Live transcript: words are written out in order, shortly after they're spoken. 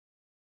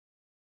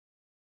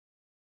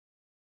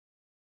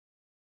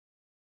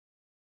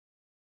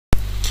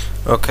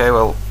Okay,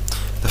 well,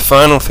 the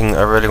final thing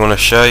I really want to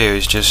show you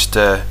is just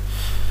how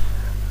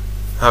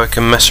we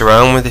can mess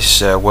around with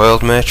this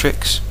world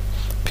matrix.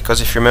 Because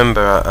if you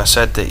remember, I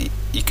said that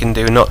you can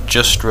do not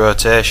just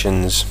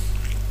rotations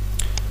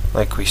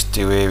like we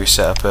do here. We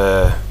set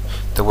up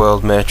the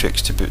world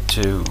matrix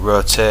to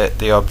rotate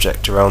the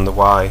object around the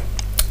Y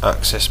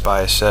axis by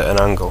a certain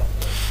angle,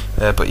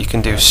 but you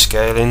can do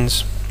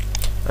scalings,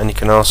 and you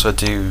can also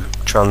do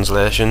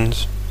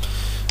translations.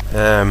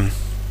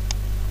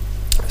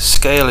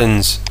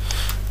 Scalings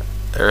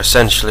are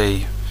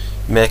essentially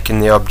making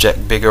the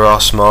object bigger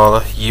or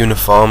smaller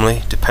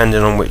uniformly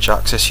depending on which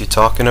axis you're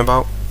talking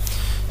about.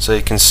 So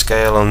you can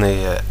scale on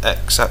the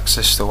X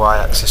axis, the Y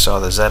axis, or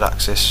the Z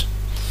axis.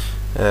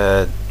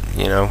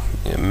 You know,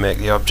 make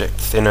the object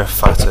thinner,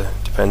 fatter,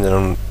 depending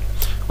on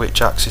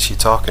which axis you're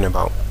talking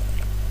about.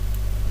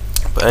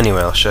 But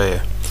anyway, I'll show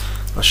you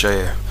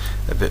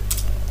a bit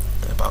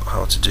about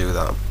how to do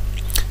that.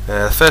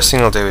 The first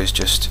thing I'll do is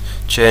just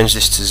change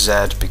this to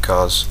Z,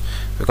 because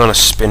we're going to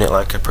spin it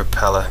like a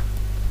propeller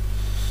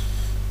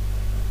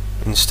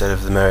instead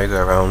of the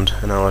merry-go-round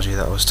analogy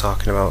that I was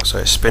talking about. So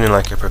it's spinning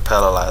like a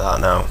propeller like that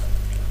now.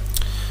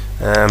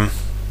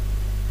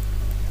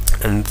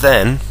 And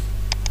then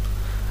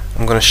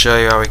I'm going to show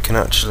you how we can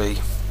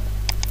actually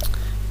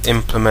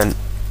implement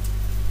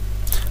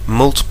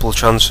multiple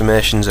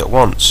transformations at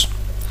once.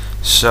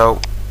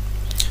 So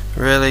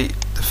really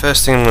the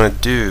first thing I'm going to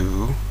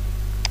do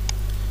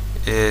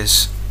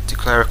is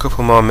declare a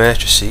couple more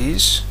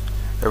matrices,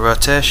 a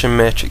rotation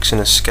matrix and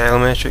a scale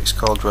matrix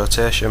called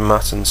rotation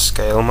mat and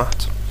scale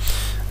mat.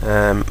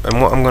 And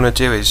what I'm going to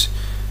do is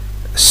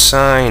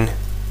assign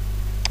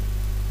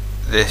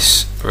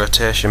this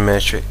rotation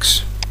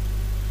matrix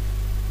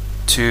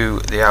to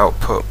the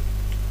output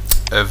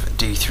of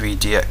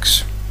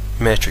D3dx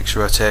matrix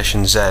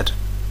rotation Z.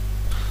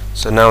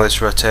 So now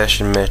this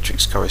rotation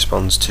matrix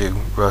corresponds to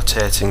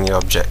rotating the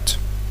object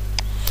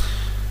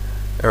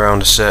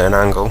around a certain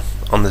angle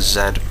on the Z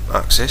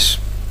axis,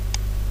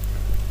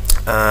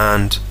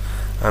 and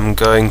I'm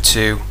going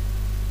to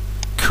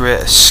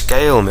create a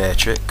scale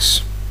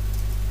matrix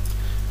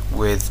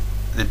with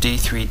the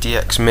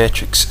D3dx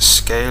matrix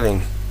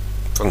scaling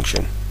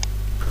function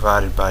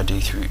provided by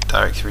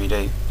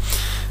Direct3d.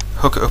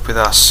 Hook it up with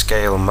our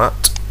scale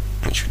mat,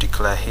 which we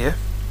declare here,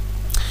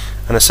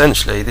 and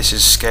essentially this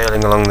is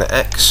scaling along the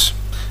X,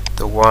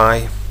 the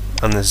Y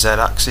and the Z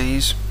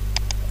axes.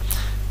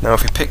 Now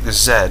if we pick the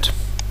Z,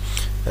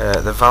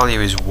 the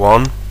value is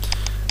 1,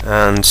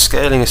 and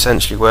scaling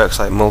essentially works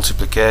like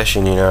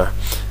multiplication, you know.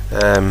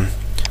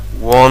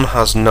 1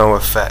 has no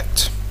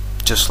effect,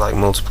 just like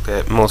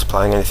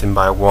multiplying anything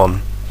by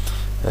 1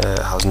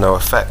 has no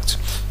effect.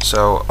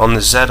 So on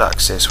the Z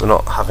axis we're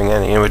not having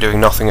any, you know, we're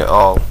doing nothing at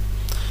all,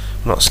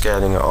 we're not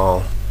scaling at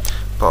all.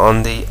 But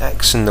on the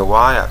X and the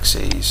Y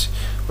axes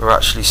we're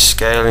actually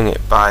scaling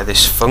it by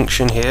this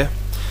function here,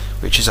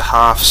 which is a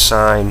half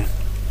sine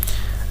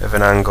of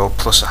an angle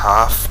plus a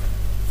half.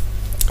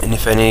 And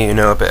if any you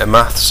know a bit of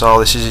maths, all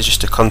this is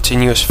just a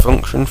continuous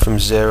function from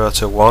 0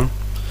 to 1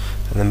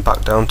 and then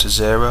back down to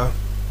 0.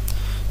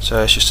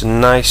 So it's just a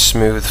nice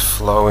smooth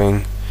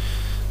flowing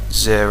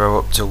 0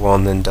 up to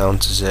 1, then down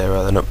to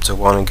 0, then up to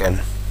 1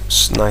 again.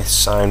 It's a nice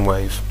sine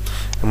wave,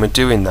 and we're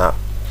doing that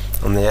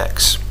on the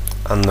X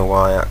and the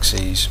Y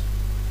axes.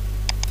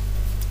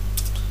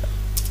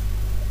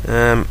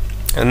 And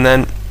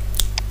then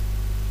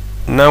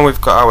now we've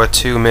got our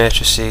two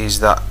matrices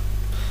that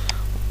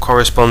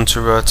correspond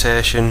to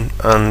rotation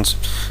and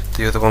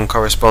the other one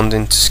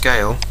corresponding to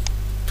scale.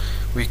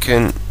 We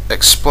can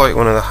exploit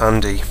one of the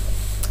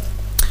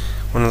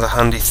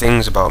handy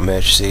things about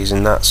matrices,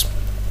 and that's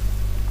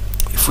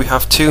if we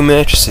have two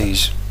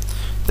matrices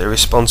that are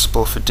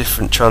responsible for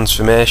different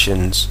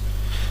transformations,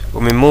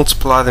 when we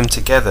multiply them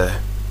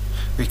together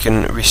we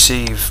can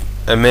receive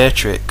a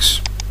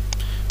matrix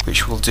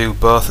which will do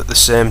both at the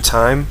same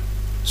time.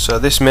 So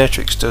this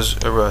matrix does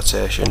a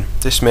rotation,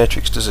 this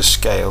matrix does a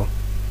scale.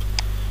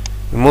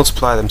 We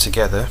multiply them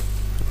together,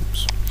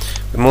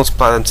 and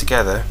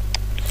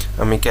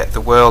we get the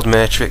world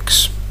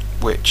matrix,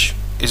 which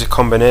is a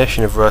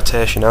combination of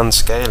rotation and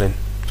scaling.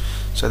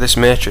 So this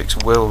matrix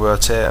will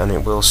rotate and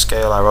it will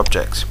scale our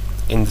object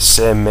in the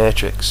same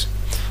matrix,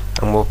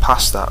 and we'll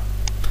pass that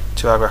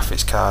to our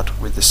graphics card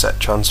with the set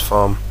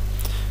transform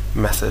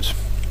method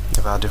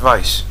of our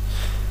device.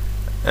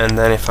 And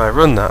then if I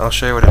run that, I'll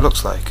show you what it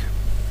looks like.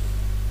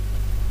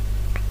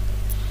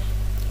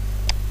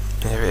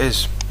 Here it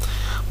is.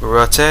 We're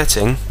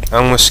rotating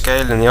and we're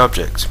scaling the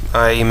object,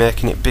 i.e.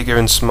 making it bigger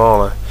and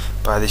smaller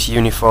by this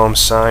uniform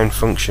sine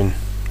function,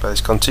 by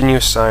this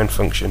continuous sine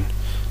function.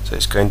 So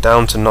it's going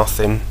down to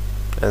nothing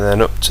and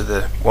then up to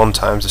the 1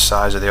 times the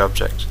size of the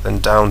object, then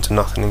down to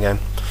nothing again.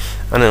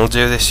 And it'll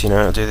do this, you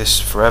know, it'll do this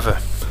forever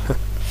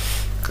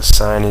because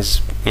sine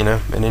is, you know,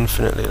 an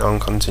infinitely long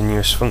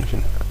continuous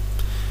function.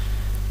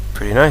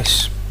 Pretty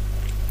nice.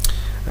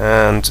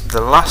 And the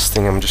last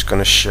thing I'm just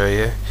going to show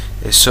you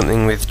is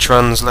something with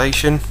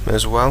translation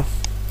as well.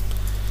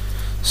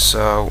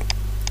 So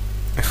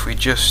if we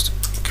just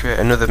create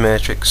another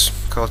matrix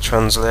called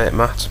translate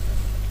mat,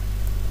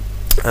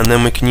 and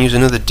then we can use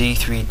another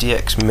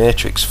D3DX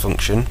matrix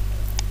function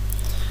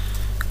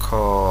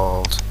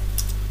called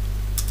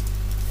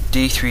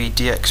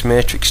D3DX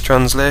matrix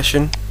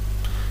translation,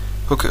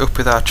 hook it up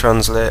with our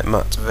translate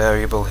mat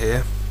variable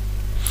here,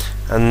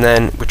 and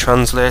then we're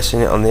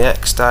translating it on the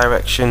X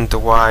direction, the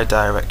Y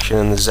direction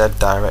and the Z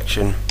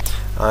direction,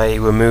 i.e.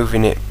 we're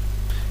moving it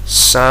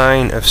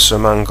sine of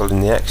some angle in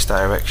the X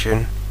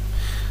direction,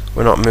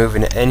 we're not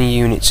moving it any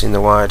units in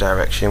the Y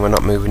direction, we're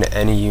not moving it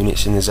any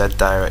units in the Z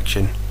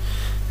direction.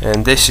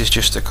 And this is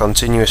just a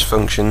continuous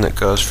function that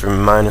goes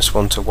from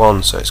 -1 to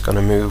 1, so it's going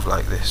to move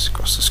like this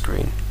across the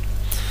screen.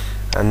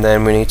 And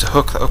then we need to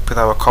hook that up with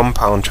our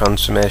compound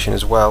transformation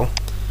as well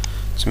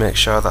to make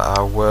sure that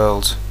our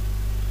world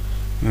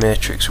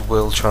matrix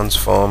will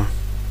transform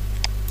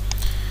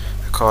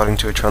according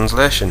to a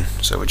translation.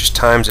 So we just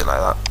times it like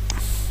that,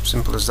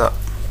 simple as that.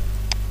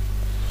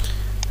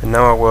 And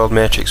now our world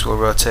matrix will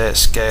rotate,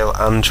 scale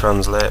and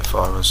translate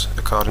for us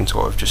according to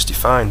what we've just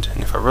defined.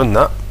 And if I run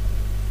that,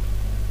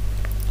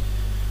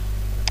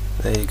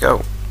 there you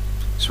go.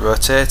 It's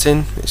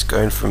rotating, it's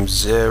going from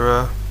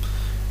 0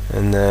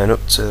 and then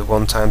up to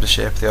 1 times the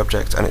shape of the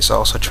object, and it's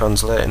also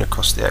translating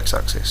across the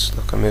x-axis.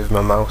 Look, I'm moving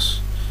my mouse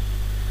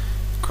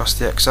across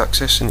the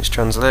x-axis and it's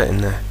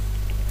translating there.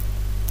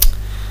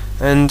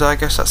 And I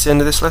guess that's the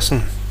end of this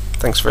lesson.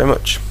 Thanks very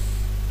much.